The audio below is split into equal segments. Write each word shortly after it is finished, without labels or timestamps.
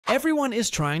Everyone is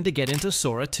trying to get into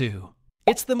Sora 2.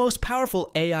 It's the most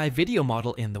powerful AI video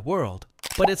model in the world,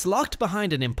 but it's locked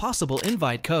behind an impossible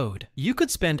invite code. You could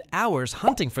spend hours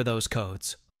hunting for those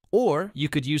codes, or you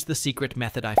could use the secret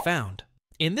method I found.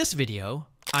 In this video,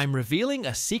 I'm revealing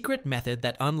a secret method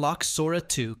that unlocks Sora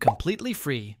 2 completely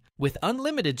free with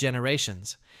unlimited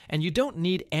generations, and you don't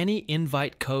need any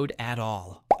invite code at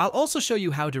all. I'll also show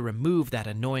you how to remove that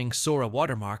annoying Sora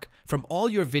watermark from all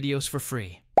your videos for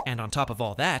free. And on top of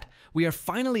all that, we are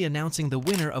finally announcing the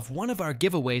winner of one of our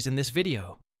giveaways in this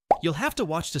video. You'll have to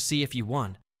watch to see if you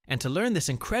won, and to learn this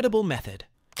incredible method.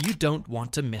 You don't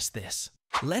want to miss this.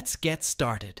 Let's get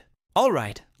started.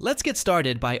 Alright, let's get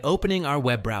started by opening our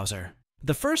web browser.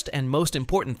 The first and most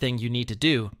important thing you need to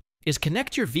do is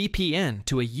connect your VPN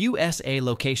to a USA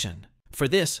location. For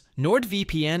this,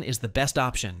 NordVPN is the best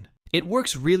option. It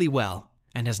works really well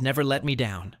and has never let me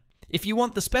down. If you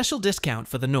want the special discount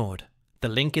for the Nord, the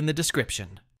link in the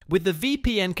description. With the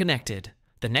VPN connected,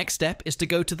 the next step is to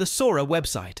go to the Sora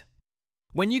website.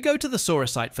 When you go to the Sora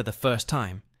site for the first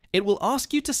time, it will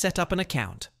ask you to set up an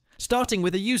account, starting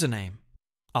with a username.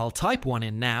 I'll type one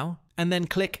in now and then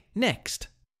click Next.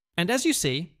 And as you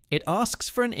see, it asks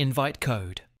for an invite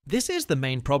code. This is the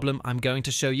main problem I'm going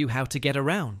to show you how to get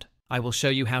around. I will show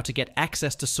you how to get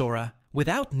access to Sora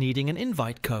without needing an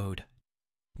invite code.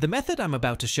 The method I'm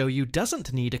about to show you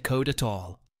doesn't need a code at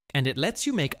all, and it lets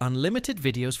you make unlimited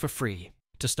videos for free.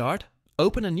 To start,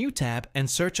 open a new tab and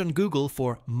search on Google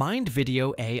for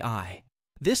Video AI.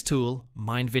 This tool,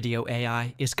 Video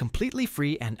AI, is completely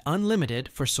free and unlimited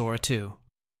for Sora 2.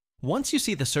 Once you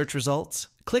see the search results,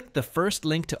 click the first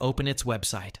link to open its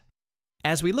website.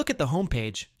 As we look at the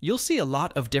homepage, you'll see a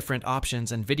lot of different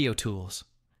options and video tools.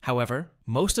 However,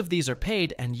 most of these are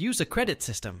paid and use a credit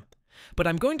system. But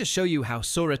I'm going to show you how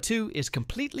Sora 2 is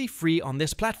completely free on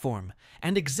this platform,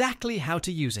 and exactly how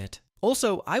to use it.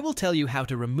 Also, I will tell you how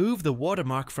to remove the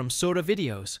watermark from Sora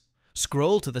videos.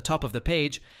 Scroll to the top of the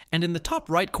page, and in the top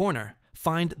right corner,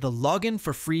 find the Login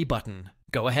for Free button.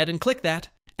 Go ahead and click that,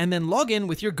 and then log in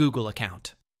with your Google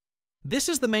account. This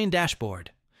is the main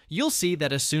dashboard. You'll see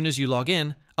that as soon as you log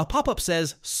in, a pop-up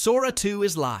says Sora 2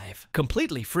 is live,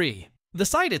 completely free. The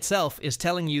site itself is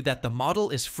telling you that the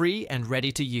model is free and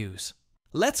ready to use.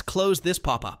 Let's close this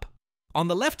pop-up. On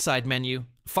the left side menu,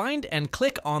 find and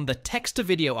click on the Text to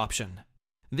Video option.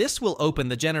 This will open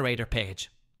the generator page.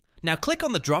 Now click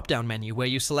on the drop-down menu where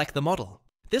you select the model.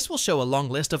 This will show a long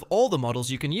list of all the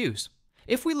models you can use.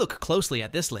 If we look closely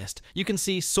at this list, you can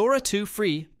see Sora 2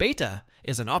 Free Beta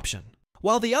is an option.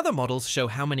 While the other models show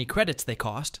how many credits they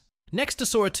cost, next to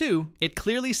Sora 2, it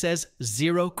clearly says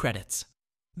 0 credits.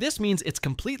 This means it's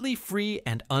completely free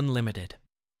and unlimited.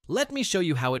 Let me show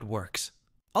you how it works.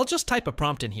 I'll just type a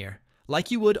prompt in here,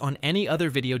 like you would on any other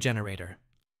video generator.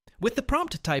 With the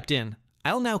prompt typed in,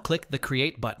 I'll now click the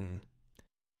Create button.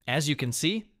 As you can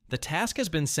see, the task has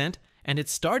been sent and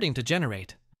it's starting to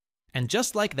generate. And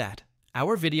just like that,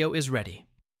 our video is ready.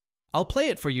 I'll play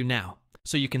it for you now,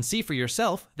 so you can see for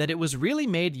yourself that it was really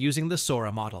made using the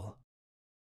Sora model.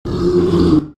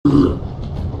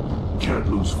 Can't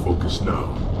lose focus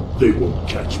now. They won't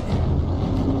catch me.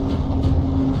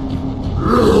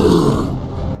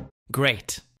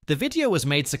 Great. The video was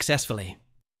made successfully.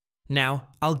 Now,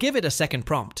 I'll give it a second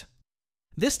prompt.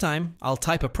 This time, I'll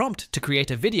type a prompt to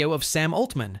create a video of Sam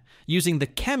Altman using the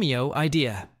cameo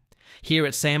idea. Here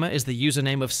at Sama is the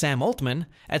username of Sam Altman.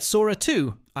 At Sora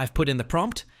 2, I've put in the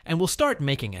prompt and we'll start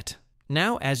making it.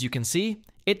 Now, as you can see,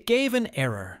 it gave an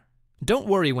error. Don't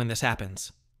worry when this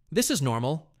happens. This is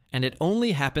normal, and it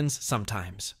only happens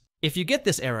sometimes. If you get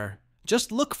this error,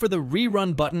 just look for the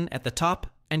Rerun button at the top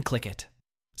and click it.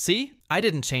 See, I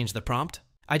didn't change the prompt.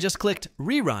 I just clicked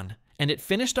Rerun, and it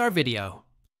finished our video.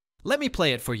 Let me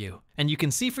play it for you, and you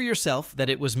can see for yourself that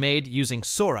it was made using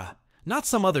Sora, not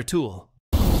some other tool.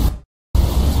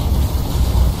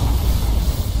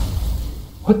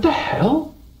 What the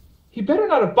hell? He better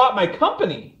not have bought my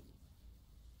company.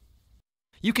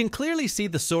 You can clearly see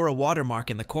the Sora watermark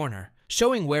in the corner,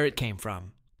 showing where it came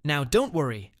from. Now don't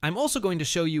worry, I'm also going to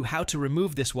show you how to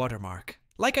remove this watermark.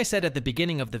 Like I said at the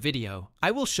beginning of the video,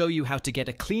 I will show you how to get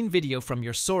a clean video from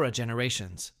your Sora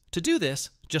generations. To do this,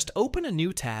 just open a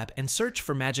new tab and search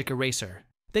for Magic Eraser.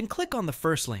 Then click on the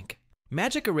first link,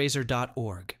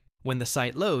 magiceraser.org. When the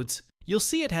site loads, you'll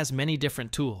see it has many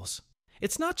different tools.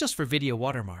 It's not just for video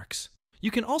watermarks.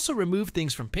 You can also remove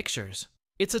things from pictures.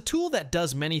 It's a tool that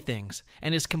does many things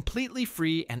and is completely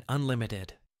free and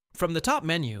unlimited. From the top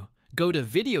menu, go to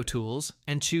Video Tools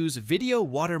and choose Video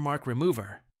Watermark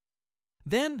Remover.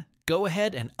 Then, go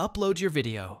ahead and upload your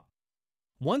video.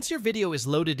 Once your video is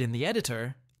loaded in the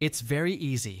editor, it's very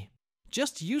easy.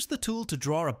 just use the tool to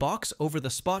draw a box over the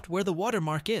spot where the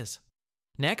watermark is.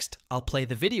 Next, I'll play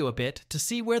the video a bit to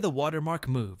see where the watermark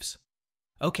moves.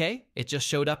 Okay, it just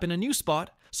showed up in a new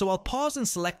spot, so I'll pause and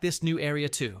select this new area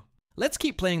too. Let's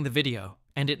keep playing the video,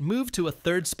 and it moved to a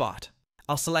third spot.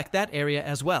 I'll select that area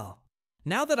as well.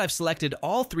 Now that I've selected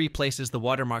all 3 places the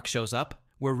watermark shows up,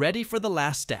 we're ready for the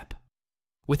last step.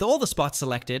 With all the spots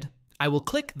selected, I will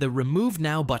click the Remove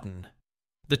Now button.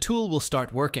 The tool will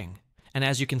start working, and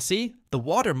as you can see, the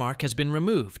watermark has been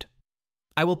removed.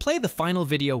 I will play the final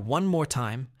video one more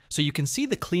time so you can see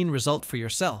the clean result for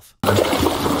yourself. What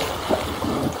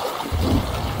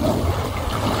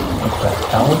the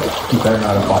hell? You better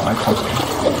not have bought my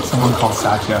company. Someone called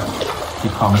Satya. He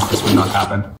promised this would not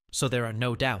happen. So there are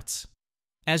no doubts.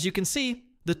 As you can see,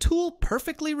 the tool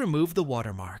perfectly removed the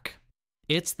watermark.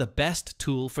 It's the best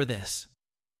tool for this.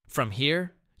 From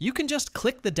here, you can just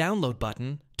click the download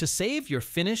button to save your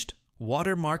finished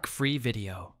watermark-free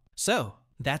video. So,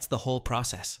 that's the whole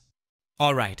process.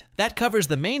 Alright, that covers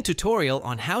the main tutorial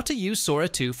on how to use Sora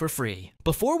 2 for free.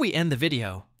 Before we end the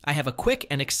video, I have a quick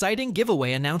and exciting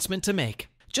giveaway announcement to make.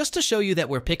 Just to show you that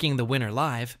we're picking the winner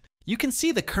live, you can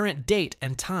see the current date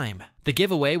and time. The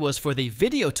giveaway was for the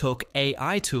Videotok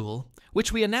AI tool,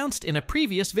 which we announced in a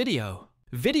previous video.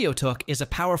 Videotok is a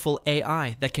powerful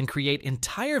AI that can create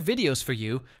entire videos for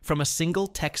you from a single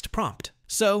text prompt.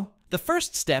 So, the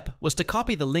first step was to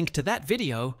copy the link to that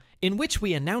video in which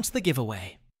we announced the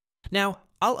giveaway. Now,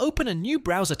 I'll open a new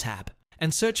browser tab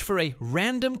and search for a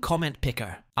random comment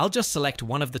picker. I'll just select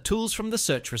one of the tools from the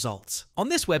search results. On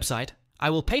this website, I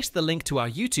will paste the link to our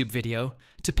YouTube video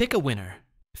to pick a winner,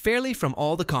 fairly from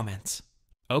all the comments.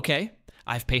 Okay,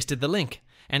 I've pasted the link,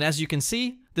 and as you can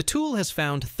see, the tool has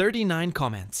found 39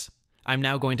 comments. I'm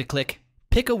now going to click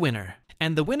Pick a Winner,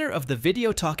 and the winner of the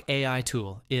Videotok AI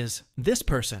tool is this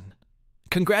person.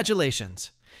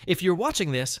 Congratulations! If you're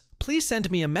watching this, please send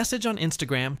me a message on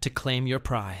Instagram to claim your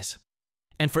prize.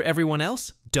 And for everyone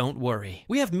else, don't worry.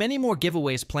 We have many more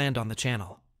giveaways planned on the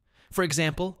channel. For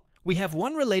example, we have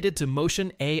one related to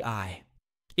motion AI.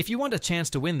 If you want a chance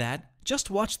to win that,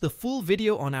 just watch the full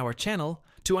video on our channel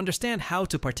to understand how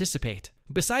to participate.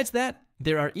 Besides that,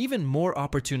 there are even more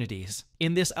opportunities.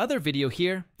 In this other video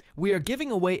here, we are giving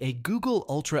away a Google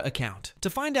Ultra account. To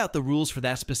find out the rules for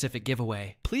that specific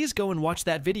giveaway, please go and watch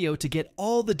that video to get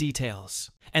all the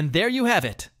details. And there you have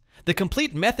it, the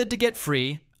complete method to get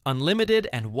free, unlimited,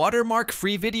 and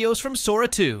watermark-free videos from Sora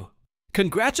 2.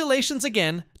 Congratulations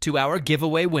again to our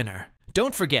giveaway winner.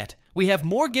 Don't forget, we have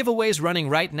more giveaways running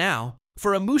right now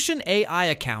for a Motion AI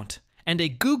account and a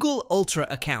Google Ultra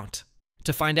account.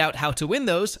 To find out how to win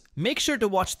those, make sure to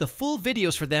watch the full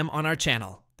videos for them on our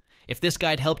channel. If this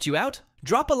guide helped you out,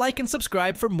 drop a like and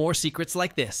subscribe for more secrets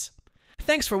like this.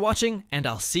 Thanks for watching, and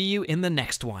I'll see you in the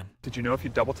next one. Did you know if you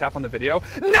double tap on the video,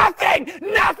 nothing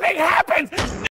happens?